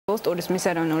ტურიზმის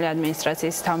ეროვნული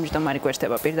ადმინისტრაციის თავმჯდომარე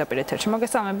გვერდება პირდაპირ ეთერში.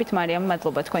 მოგესალმებით მარიამ,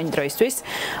 მადლობა თქვენი დროისთვის.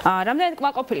 რამდენად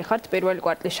კმაყოფილი ხართ პირველი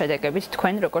კვარტლის შედეგებით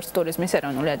თქვენ როგორც ტურიზმის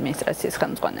ეროვნული ადმინისტრაციის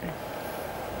ხელმძღვანელი?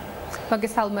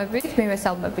 მოგესალმებით,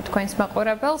 მივესალმებით თქვენს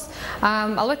მაყურებელს.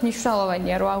 ალბათ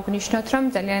მნიშვნელოვანია რომ აღვნიშნოთ, რომ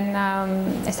ძალიან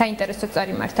საინტერესო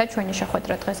წარიმართა ჩვენი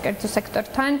შეხვედრა დღეს კერძო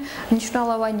სექტორთან.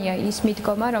 მნიშვნელოვანია ის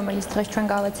მიდგომა, რომელიც დღეს ჩვენ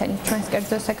გავაცანით ჩვენს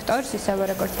კერძო სექტორს, ისევე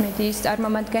როგორც მედიის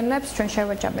წარმომადგენლებს, ჩვენ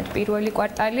შევაჯამეთ პირველი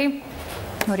კვარტალი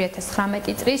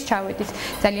 2019 წლის ჩავედით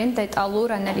ძალიან დეტალურ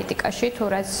ანალიტიკაში, თუ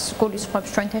რაც გულისხმობს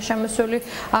ჩვენთან შემოსული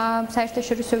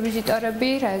საერთაშორისო ვიზიტორები,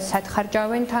 სად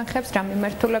ხარჯავენ თანხებს, რა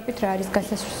მიმართულებით, რა არის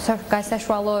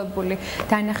გასაშვალოებული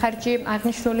დანახარჯი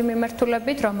აღნიშნული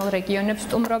მიმართულებით, რომელ რეგიონებს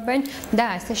სტუმრობენ და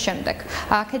ასე შემდეგ.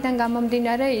 აქედან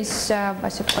გამომდინარე ის,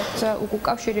 ასე ვთქვათ,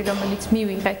 უკავშირი, რომელიც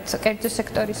მივიღეთ კერძო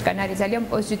სექტორისგან არის ძალიან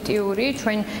პოზიტიური.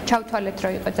 ჩვენ ჩავთვალეთ,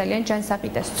 რომ იყო ძალიან ჯანსაღი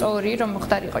და სწორი, რომ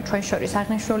მოხდარიყო ჩვენ შორის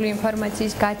აღნიშნული ინფორმაციის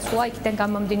გაცვლა, იქიდან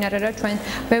გამომდინარე, რომ ჩვენ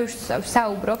ბევრს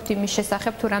საუბრობთ იმის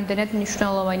შესახებ, თუ რამდენად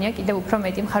მნიშვნელოვანია კიდევ უფრო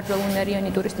მეტი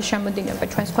მხარდველუნარიანი ტურისტის შემოდინება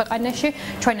ჩვენს ქვეყანაში.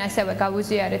 ჩვენ ასევე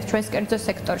გავუზიარეთ ჩვენს კერძო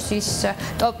სექტორს ის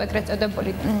ტოპ ეგრეთ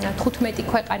წოდებული 15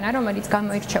 ქვეყანა, რომელიც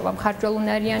გამოირჩევა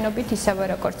მხარდველუნარიანობით, ისევე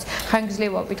როგორც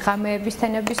ხანგრძლივობით, ღამეების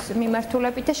თენების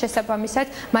მიმართულებით და შესაბამისად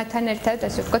მათთან ერთად,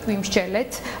 ასე ვთქვათ,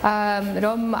 ვიმსჯელეთ,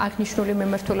 რომ აღნიშნული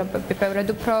მიმართულებები ბევრად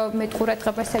უფრო მეტ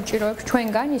ყურადღებას საჭიროებს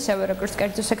ჩვენგან, ისევე როგორც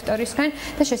კერძო სექტორისგან.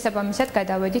 და შესაბამისად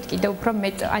გადავედით კიდევ უფრო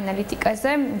მეტ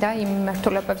ანალიტიკაზე და იმ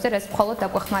მიმართულებებზე, რაც მხოლოდ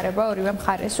დაგვეხმარება ორივე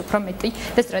მხარეს უფრო მეტი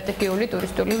და სტრატეგიული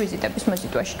ტურისტული ვიზიტების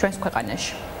მოზიდვაში ჩვენს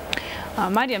ქვეყანაში.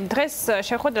 მარიამ, დღეს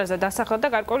შეხვედრაზე დასახელდა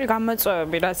გარკვეული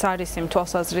გამოწვევები, რაც არის იმ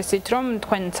თვალსაზრისით, რომ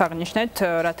თქვენც აღნიშნეთ,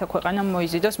 რათა ქვეყანამ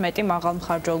მოიზიდოს მეტი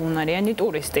მაღალმხარჯველუნარიანი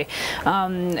ტურისტი.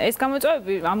 ეს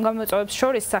გამოწვევები, ამ გამოწვევებს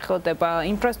შორის სახელდება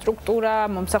ინფრასტრუქტურა,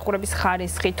 მომსახურების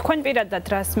ხარისხი. თქვენ პირადად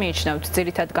რას მიიჩნევთ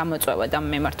ძირითად გამოწვევად ამ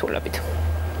მიმართულებით?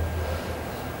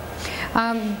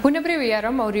 ბუნებრივია,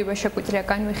 რომ ორივე შეგვიძლია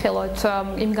განვიხილოთ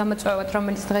იმ გამოწვევად,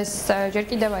 რომელიც დღეს ჯერ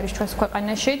კიდევ არის ჩვენს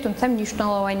ქვეყანაში, თუმცა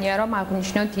მნიშვნელოვანია, რომ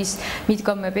აღვნიშნოთ ის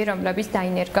მიდგომები, რომლებიც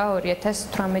დაინერგა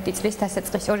 2019 წლის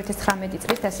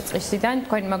დასაწყისიდან.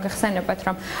 თქვენ მოგეხსენებათ,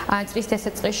 რომ წლის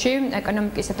დასაწყისში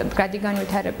ეკონომიკისა და მდგრადი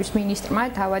განვითარების მინისტრმა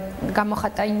თავად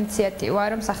გამოხატა ინიციატივა,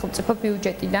 რომ სახელმწიფო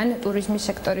ბიუჯეტიდან ტურიზმის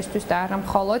სექტორისთვის და არა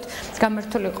მხოლოდ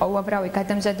გამართულიყო უამრავი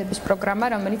გადამზადების პროგრამა,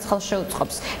 რომელიც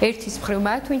ხელშეუწყობს ერთის მხრივ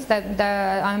მათ, ვინც და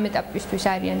ამ ეტაპისთვის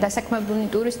არიან დასაქმებულნი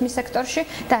ტურიზმის სექტორში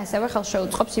და ასევე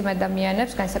ხელშეუწყობს იმ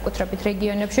ადამიანებს, განსაკუთრებით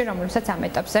რეგიონებში, რომლებსაც ამ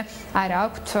ეტაპზე არ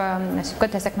აქვთ, ასე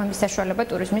ვთქვათ, დასაქმების საშუალება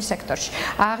ტურიზმის სექტორში.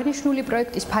 აღნიშნული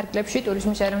პროექტის ფარგლებში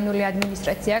ტურიზმის ეროვნული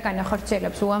ადმინისტრაცია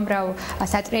განახორციელებს უამრავ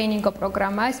სატრეინინგო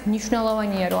პროგრამას.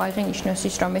 მნიშვნელოვანია, რომ აღინიშნოს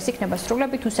ის, რომ ეს იქნება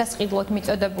სრულებით უსასყიდლოდ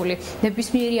მიწოდებული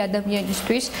ნებისმიერი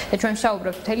ადამიანისთვის და ჩვენ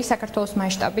ვსაუბრობთ მთელი საქართველოს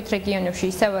მასშტაბით რეგიონებში,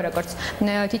 ისევე როგორც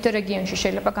თითო რეგიონში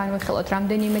შეიძლება განვიხილოთ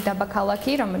რამდენიმე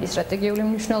დაბაქალაქი, რომელიც სტრატეგიული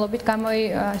მნიშვნელობით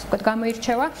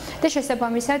გამოირჩევა და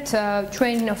შესაბამისად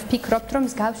ჩვენ ვფიქრობთ, რომ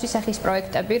მსგავსი სახის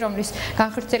პროექტები, რომლის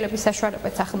განხორციელების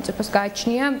საშუალებაც სახელმწიფოს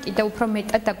გააჩნია, კიდევ უფრო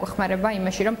მეტად დაგვეხმარება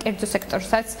იმაში, რომ კერძო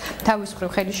სექტორსაც თავის მხრივ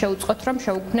ხელი შეუწყოთ, რომ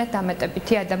შეუქმნათ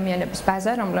დამატებითი ადამიანების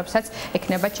ბაზა, რომლებსაც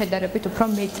ექნებათ შედარებით უფრო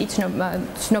მეტი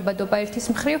ცნობადობა ერთის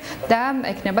მხრივ და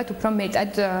ექნებათ უფრო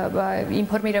მეტად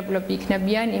ინფორმირებულები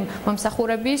იქნებიან იმ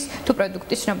მომსახურების თუ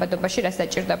პროდუქტის ცნობადობაში, რაც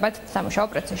დაჭირდებათ სამუშაო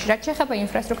პროცესში. რაც შეეხება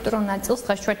ინფრასტრუქტურულ ნაწილს,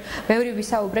 დღეს ჩვენ ბევრი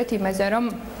ვისაუბრეთ იმაზე, რომ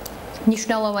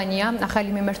მნიშვნელოვანია ახალი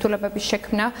მიმართულებების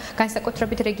შექმნა,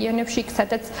 განსაკუთრებით რეგიონებში, იქ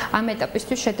სადაც ამ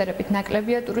ეტაპისთვის შედარებით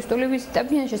ნაკლებია ტურისტული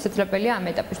ვიზიტები, ან შესაძლებელია ამ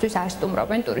ეტაპისთვის არ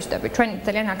სტუმრობენ ტურისტები. ჩვენ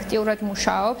ძალიან აქტიურად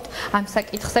მუშაობთ ამ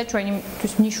საკითხზე,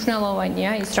 ჩვენთვის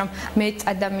მნიშვნელოვანია ის, რომ მეტ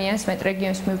ადამიანს, მეტ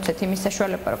რეგიონს მივცეთ იმის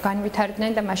საშუალება, რომ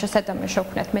განვითარდნენ და მაშასა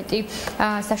შევქმნათ მეტი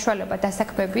საშუალება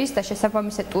დასაქმების და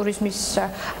შესაბამისად ტურიზმის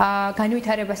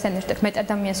განვითარებასთან ერთად მეტ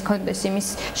ადამიანს ჰქონდეს იმის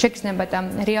შეგრძნება და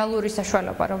რეალური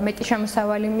საშუალება, რომ მეტი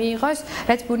შემოსავალი მიიღოს.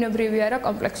 რაც ბუნებრივია, რომ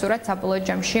კომპლექსურად საბოლოო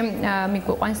ჯამში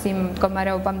მიგვიყვანს იმ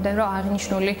მდგომარეობამდე, რომ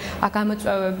აღნიშნული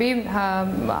გამოწვევები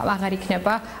აღარ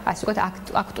იქნება, ასე ვთქვათ,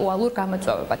 აქტუალურ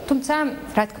გამოწვევებად. თუმცა,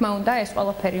 რა თქმა უნდა, ეს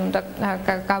ყველაფერი უნდა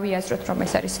გავიაზროთ, რომ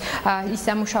ეს არის ის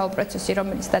სამუშაო პროცესი,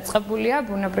 რომელიც დაწყებულია,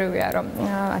 ბუნებრივია, რომ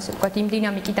ასე ვთქვათ, იმ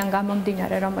დინამიკიდან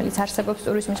გამომდინარე, რომელიც არსებობს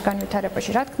ტურიზმის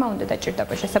განვითარებაში, რა თქმა უნდა,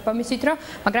 დაჭირდება შესაბამისი დრო,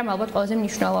 მაგრამ ალბათ ყველაზე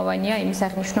მნიშვნელოვანია იმის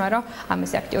აღნიშვნა, რომ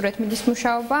ამაზე აქტიურად მიდის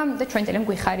მუშაობა და ჩვენ ძალიან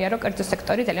გვიხარია, რომ კერძო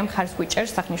სექტორი ძალიან მხარს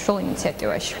გვიჭერს აღნიშნულ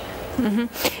ინიციატივაში.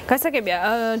 გასაგებია,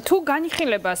 თუ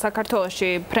განიხილება საქართველოში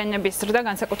ფრენების ზრდა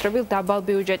განსაკუთრებით დაბალ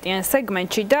ბიუჯეტიან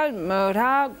სეგმენტში და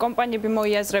რა კომპანიები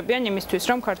მოიაზრებიან იმისთვის,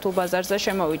 რომ ქართულ ბაზარზე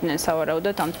შემოვიდნენ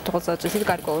სავარაუდოდ ამ თვალსაზრისით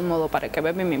გარკვეული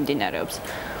მოლაპარაკებები მიმდინარეობს.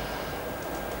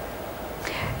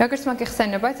 Როგორც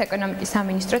მოგეხსენებათ, ეკონომიკის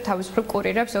სამინისტრო თავისუფლად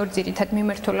კურირებს ორ ძირითად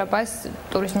მიმართულებას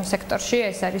ტურიზმის სექტორში,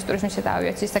 ეს არის ტურიზმისა და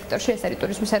ავიაციის სექტორში, ეს არის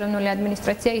ტურიზმის ეროვნული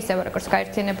ადმინისტრაცია, ისევ როგორც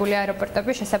გაერთიანებული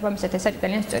აეროპორტები, შესაბამისად ეს არის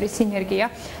ძალიან სწორი სინერგია,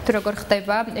 თუ როგორ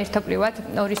ხდება ერთობლივად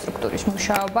ორი სტრუქტურის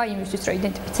მუშაობა, იმისთვის რომ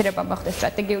იდენტიფიცირება მოხდეს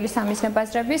სტრატეგიული სამიზნე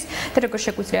ბაზრების და როგორ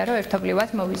შეგვიძლია რომ ერთობლივად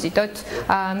მოვიზიდოთ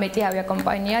მეტი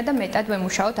ავიაკომპანია და მეტად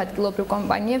ვემუშაოთ ადგილობრივ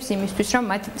კომპანიებს იმისთვის რომ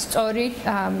მათ სწორი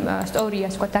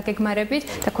ასე ვთქვათ დაგეგმარებით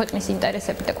და ქვეყნის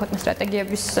ინტერესებით და ქვეყნის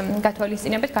სტრატეგიების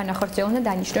გათვალისწინებით განახორციელონ და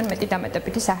დანიშნონ მეტი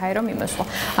დამატებითი საჰაერო მიმოსვლა.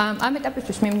 ამ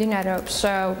ეტაპისთვის მიმდინარეობს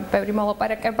ბევრი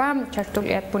მოლაპარაკება,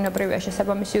 ჩართულია ბუნებრივია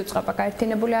შესაბამისი უწყება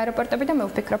გაერთიანებული აეროპორტები და მე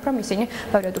ვფიქრობ რომ ისინი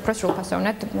ბევრად უფრო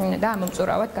სრულფასოვნად და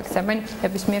ამომწურავად გაქცევენ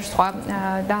ნებისმიერ სხვა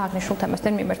და აღნიშნულ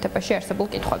თემასთან მიმართებაში არსებულ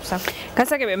კითხვებს.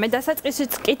 გასაგებია, მე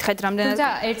დასაწყისიც კითხეთ რამდენად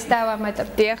თუმცა ერთს დავამატებ.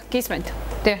 დიახ, გისმენთ.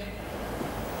 დიახ.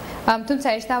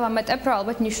 თუმცა ეს დავამატებ, რომ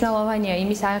ალბათ მნიშვნელოვანია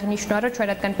იმის აღნიშვნა, რომ ჩვენ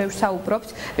რადგან ბევრს საუბრობთ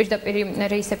პირდაპირ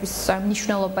რეისების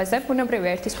მნიშვნელობაზე,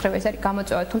 ბუნებრივია ერთის მხრივ ეს არის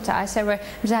გამოწვევა, თუმცა ასევე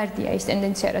მზარდია ის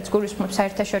ტენდენცია, რაც გულისხმობს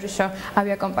საერთაშორისო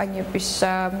ავიაკომპანიების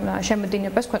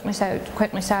შემოდინებას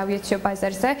ქვეყნის აავიაციო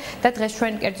ბაზარზე და დღეს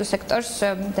ჩვენ კერძო სექტორს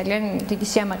ძალიან დიდი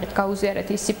სიამაყით გაუზიარეთ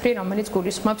ის ციფრი, რომელიც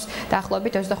გულისხმობს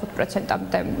დაახლოებით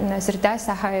 25%-მდე ზრდა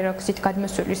საჰაერო გზით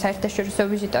გადმოსული საერთაშორისო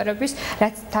ვიზიტორების,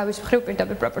 რაც თავის მხრივ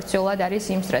პირდაპირ პროპორციულად არის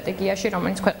იმ სტრატეგიაში,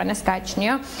 რომელიც ქვეყანას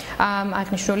გააჩნია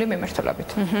აღნიშნული მიმართულებით.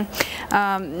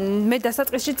 მე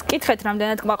დასაწყისშიც კითხეთ,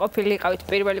 რამდენად კმაყოფილი იყავით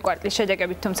პირველი კვარტლის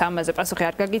შედეგებით, თუმცა ამაზე პასუხი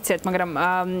არ გაგიცეთ, მაგრამ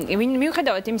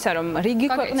მიუხედავად იმისა, რომ რიგი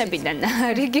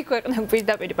ქვეყნებიდან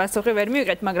პირდაპირ პასუხი ვერ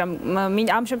მივიღეთ, მაგრამ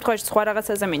ამ შემთხვევაში სხვა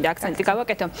რაღაცაზე მინდა აქცენტი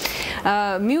გავაკეთო.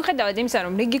 მიუხედავად იმისა,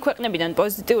 რომ რიგი ქვეყნებიდან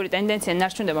პოზიტიური ტენდენცია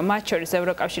ნარჩუნდება, მათ შორის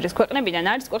ევროკავშირის ქვეყნებიდან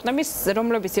არის ქვეყნების,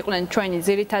 რომლებიც იყვნენ ჩვენი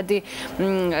ძირითადი,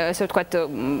 ესე ვთქვათ,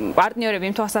 პარტნიორები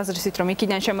იმ თვალსაზრისით, რომ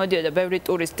იქიდან შემოდიოდა ბევრი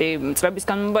ტურისტი წლების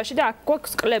განმავლობაში და აქ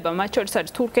გვაქვს კლება, მათ შორის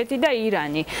არის თურქეთი და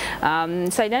ირანი.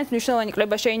 საიდანაც მნიშვნელოვანი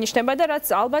კლება შეინიშნება და რაც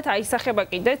ალბათ აისახება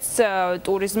კიდეც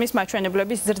ტურიზმის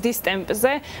მაჩვენებლების ზრდის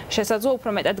ტემპზე, შესაძლოა უფრო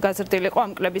მეტად გაზრდილიყო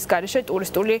ამ კლების გარეშე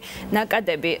ტურისტული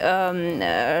ნაკადები.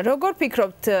 როგორ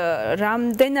ფიქრობთ,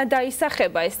 რამდენად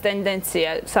აისახება ეს ტენდენცია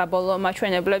საბოლოო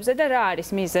მაჩვენებლებზე და რა არის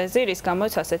მიზეზი, რის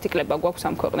გამოც ასეთი კლება გვაქვს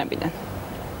ამ ქვეყნებიდან?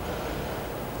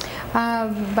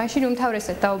 მაშინ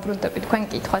უმთავრესად დაუბრუნდები თქვენ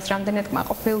კითხვას, რამდენად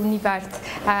კმაყოფილნი ვართ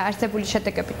არსებული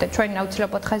შედეგებით და ჩვენ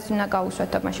აუცილებლად ხაზი უნდა გაუსვათ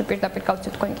და მაშინ პირდაპირ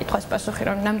გავცეთ თქვენ კითხვას პასუხი,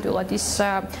 რომ ნამდვილად ის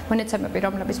მონაცემები,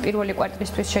 რომლებიც პირველი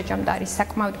კვარტლისთვის შეჯამდა, არის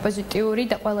საკმაოდ პოზიტიური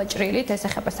და ყველა ჭრილით ეს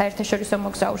ეხება საერთაშორისო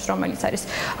მოგზაურს, რომელიც არის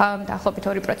დაახლოებით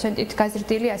 2%-ით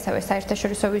გაზრდილი, ასევე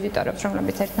საერთაშორისო ვიზიტორებს,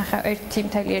 რომლებიც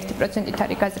 1.1%-ით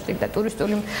არის გაზრდილი და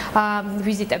ტურისტული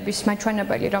ვიზიტების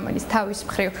მაჩვენებელი, რომელიც თავის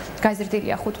მხრივ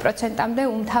გაზრდილია 5%-მდე,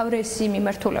 უმთავრესად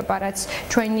მიმართულება, რაც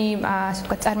ჩვენი ასე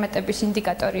ვთქვათ წარმატების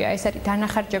ინდიკატორია, ეს არის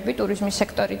დანახარჯები ტურიზმის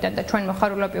სექტორიდან და ჩვენ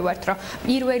მოხარულები ვართ, რომ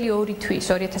პირველი 2 თვის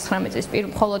 2019 წლის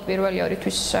მხოლოდ პირველი 2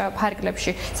 თვის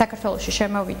ფარგლებში საქართველოში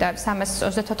შემოვიდა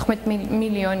 334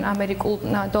 მილიონი ამერიკულ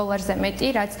დოლარზე მეტი,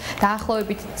 რაც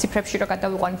დაახლოებით ციფრებში რო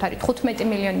გადავიყვანოთ არის 15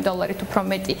 მილიონი დოლარით უფრო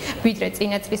მეტი, ვიდრე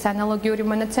წინა წლის ანალოგიური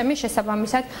მონაცემი,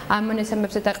 შესაბამისად ამ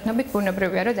მონაცემებზე დაყრდნობით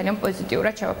ბუნებრივია, რომ ძალიან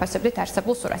პოზიტიურად შევაფასებდით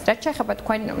არსებულ სურათს. რაც შეეხება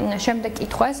თქვენ შემდეგ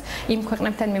კითხვას იმ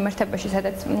ქვეყნებთან მიმართებაში,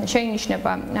 სადაც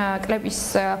შეინიშნება კლების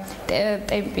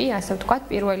ტემპი, ასე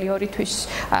ვთქვათ, პირველი 2 თვის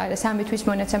და 3 თვის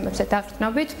მონაცემებზე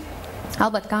დაყრდნობით,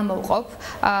 ალბათ გამოვყოფ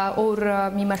ორ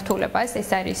მიმართულებას, ეს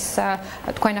არის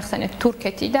თქვენ ახსენეთ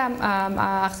თურქეთი და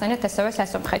ახსენეთ ასევე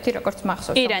სასომხეთი, როგორც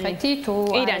მახსოვს სომხეთი თუ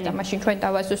არა, მაშინ ჩვენ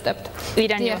დავაზუსტებთ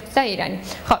ირანი და ირანი.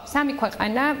 ხო, სამი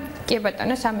ქვეყანა, კი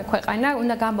ბატონო, სამი ქვეყანა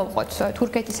უნდა გამოვყოთ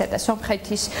თურქეთისა და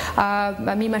სომხეთის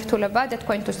მიმართულება და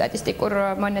თქვენ თუ სტატისტიკურ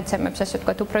მონაცემებს, ასე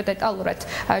ვთქვათ, უფრო დეტალურად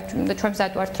ჩვენ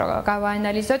მზად ვართ რომ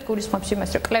გავაანალიზოთ, გულისხმობს იმას,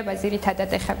 რომ კლება ძირითადად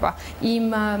ეხება იმ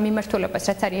მიმართულებას,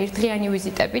 რაც არის ერთდღიანი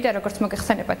ვიზიტები და როგორც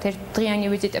მოგეხსენებათ, ერთდღიანი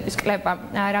ვიზიტების კლება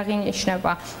არ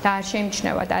აღინიშნება და არ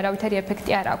შეიმჩნევა და არავითარი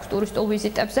ეფექტი არ აქვს ტურისტულ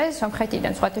ვიზიტებზე,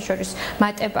 სომხეთიდან სხვათა შორის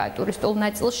მატებაა ტურისტულ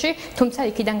ნაწილში, თუმცა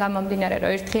იქიდან გამომდინარე, რომ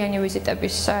ერთდღიანი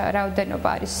ვიზიტების რაოდენობა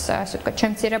არის, ასე ვთქვათ,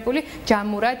 შემცირებული,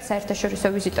 ჯამურად საერთაშორისო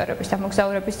ვიზიტორების და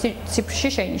მოგზაურების ციფრში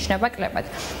შეინიშნება კლებად.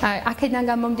 აქედან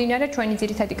გამომდინარე, ჩვენი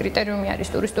ძირითადი კრიტერიუმი არის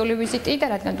ტურისტული ვიზიტი და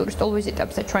რადგან ტურისტულ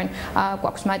ვიზიტებზე ჩვენ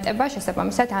გვაქვს მატება,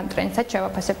 შესაბამისად ამ ტრენდსაც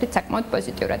შევაფასებთ საკმაოდ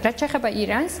პოზიტიურად. რაც შეეხება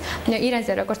ირანს,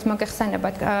 ირანზე როგორც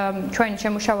მოგეხსენებათ, ჩვენ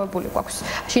შემუშავებული გვაქვს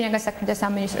შინაგან საქმეთა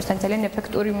სამინისტროსთან ძალიან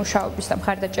ეფექტური მუშაობის და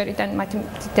მხარდაჭერიდან, მათი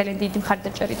ძალიან დიდი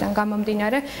მხარდაჭერიდან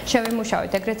გამომდინარე,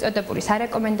 შევიმუშავეთ ეგრეთ წოდებული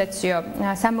სარეკომენდაციო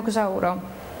სამოგზაურო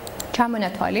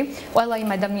ჩამონათვალი ყველა იმ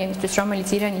ადამიანისთვის, რომელიც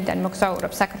ირანიდან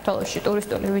მოგზაურობს საქართველოში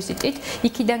ტურისტული ვიზიტით,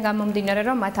 იქიდან გამომდინარე,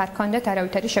 რომ მათ არ ჰქონდათ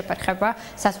არავითარი შეფერხება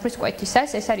საზღვრის კვეთისას.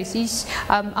 ეს არის ის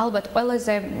ალბათ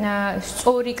ყველაზე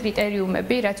სწორი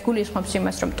კრიტერიუმები, რაც გულისხმობს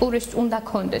იმას, რომ ტურისტს უნდა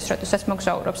ჰქონდეს, როდესაც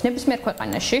მოგზაურობს ნებისმიერ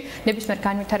ქვეყანაში, ნებისმიერ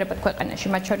განვითარებად ქვეყანაში,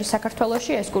 მათ შორის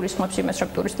საქართველოში. ეს გულისხმობს იმას, რომ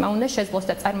ტურისტმა უნდა შეძლოს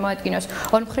და წარმოადგინოს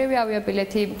ორმხრივი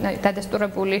ავიაბილეთი,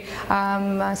 დადასტურებული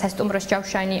სასტუმროს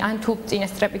ჯავშანი, ან თუ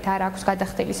წინასწრებით არ აქვს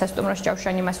გადახდილი სასტუმროს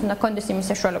ჯავშანი, მას უნდა ჰქონდეს იმის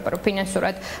საშუალება, რომ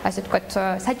ფინანსურად, ასე ვთქვათ,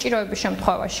 საჭიროების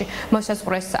შემთხვევაში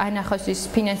მოსაზღვრეს ანახოს ის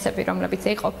ფინანსები, რომლებიც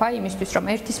ეყოფა იმისთვის, რომ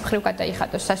ერთის მხრივ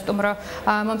გადაიხადოს სასტუმრო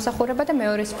მომსახურება და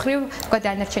მეორეს მხრივ, ვთქვათ,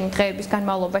 დანარჩენი დღეების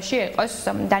განმავლობაში ეყოს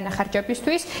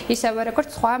დანახარჯებისთვის, ისევე როგორც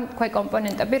სხვა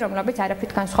ქვეკომპონენტები, რომლებიც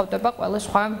არაფრით განსხვავდება ყველა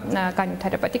სხვა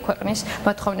განვითარებადი ქვეყნის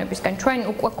მოთხოვნებისგან. ჩვენ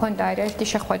უკვე გვქონდა ერთი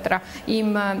შეხვედრა იმ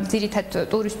ძირითად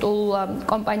ტურისტულ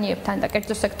კომპანიებთან და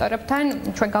კერძო სექტორებთან.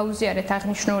 ჩვენ გაუზიარეთ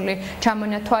აღნიშნული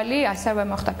ჩამონათვალი, ასევე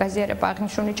მოხდა გაზიარება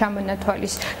აღნიშნული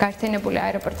ჩამონათვალის გართენებული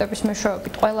აეროპორტების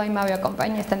მეშვეობით ყველა იმ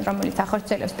ავიაკომპანიასთან, რომელიც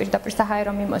ახორციელებს პირდაპირ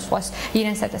საჰაერო მიმოსვლას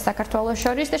ირანსა და საქართველოს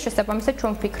შორის და შესაბამისად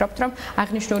ჩვენ ვფიქრობთ, რომ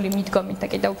აღნიშნული მიდგომით და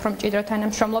კიდევ უფრო მჭიდრო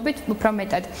თანამშრომლობით უფრო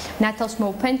მეტად ნათელს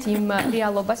მოუფენთ იმ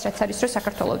რეალობას, რაც არის, რომ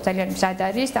საქართველოს ძალიან მზად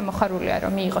არის და მოხარულია,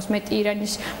 რომ მიიღოს მეტი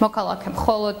ირანის მოქალაქე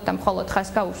მხოლოდ და მხოლოდ ხას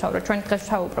გაუსაურო. ჩვენ დღეს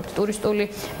ვსაუბრობთ ტურისტული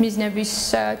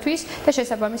მიზნებისთვის და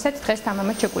შესაბამისად დღეს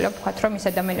თამამად შეგვიძლია ვთქვათ, რომ ის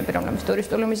ადამიანები, რომლებიც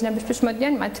ტურისტული მიზნებისთვის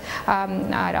მოდიან, მათ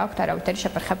არ აქვთ არავითარი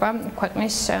შეფერხება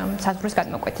ქვეყნის საზღვრის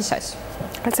გადმოკვეთისას.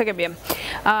 გასაგებია.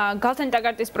 გალთენ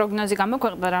ტაგარტის პროგნოზი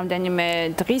გამოქვეყნდა რამდენიმე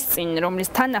დღის წინ, რომლის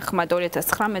თანახმად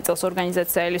 2019 წელს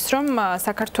ორგანიზაცია ელის, რომ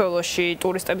საქართველოში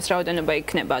ტურისტების რაოდენობა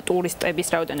იქნება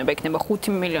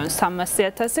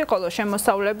 5,300,000, ხოლო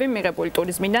შემოსავლები მიღებული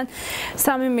ტურიზმიდან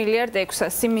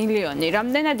 3,600,000,000.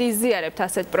 რამდენად იზიარებთ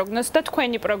ასეთ პროგნოზს და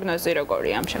თქვენი პროგნოზი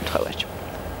როგორია ამ შემთხვევაში?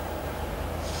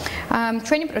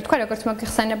 ჩვენი თქვა როგორც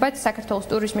მოგიხსენებათ,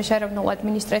 საქართველოს ტურიზმის ეროვნულ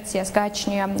ადმინისტრაციას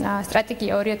გააჩნია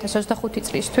სტრატეგია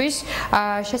 2025 წლისთვის.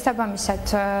 შესაბამისად,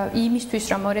 იმისთვის,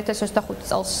 რომ 2025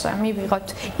 წელს მივიღოთ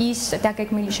ის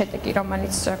დაგეგმილი შედეგი,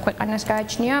 რომელიც ქვეყანას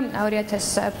გააჩნია,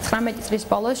 2019 წლის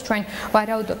ბოლოს ჩვენ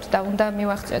ვარაუდობთ და უნდა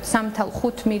მივახციოთ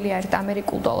 3,5 მილიარდ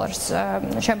ამერიკულ დოლარს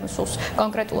შემოსულს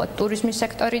კონკრეტულად ტურიზმის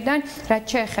სექტორიდან, რაც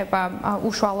შეეხება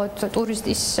უშუალოდ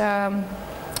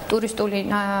ტურისტული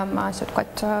ასე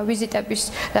ვთქვათ ვიზიტების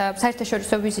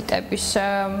საერთაშორისო ვიზიტების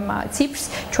ციფრს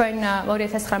ჩვენ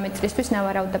 2019 წლისთვის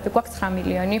ნავარაუდები გვაქვს 9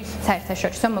 მილიონი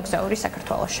საერთაშორისო მოგზაური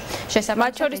საქართველოში.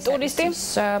 მათ შორის ტურისტის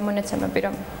მონაცემები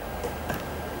რომ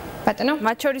ბატონო,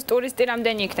 მათ შორის ტურისტი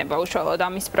რამდენი იქნება უშუალოდ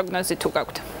ამის პროგნოზი თუ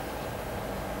გაქვთ?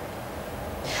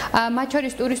 მათ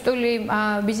შორის ტურისტული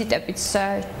ვიზიტებიც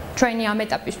ჩვენი ამ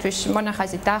ეტაპისთვის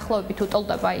მონახაზით დაახლოებით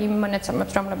უტოლდება იმ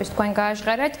მონაცემებს, რომლებიც თქვენ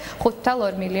გააჟღერეთ,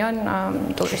 5,2 მილიონ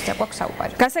ტურისტი გვაქვს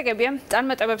საუბარი. გასაგებია,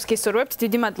 წარმატებებს გისურვებთ.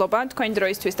 დიდი მადლობა თქვენი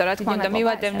დროისთვის და რა თქმა უნდა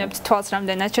მივადევნებთ თვალს,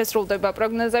 რამდენად შესრულდება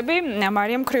პროგნოზები.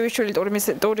 მარიამ ქრივიშვილი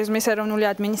ტურიზმის ეროვნული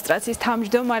ადმინისტრაციის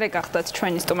თავმჯდომარე გახდათ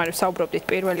ჩვენი სტუმარი, ვსაუბრობდით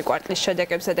პირველი კვარტლის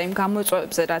შედეგებზე და იმ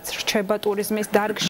გამოწვევებზე, რაც რჩება ტურიზმის დარგში.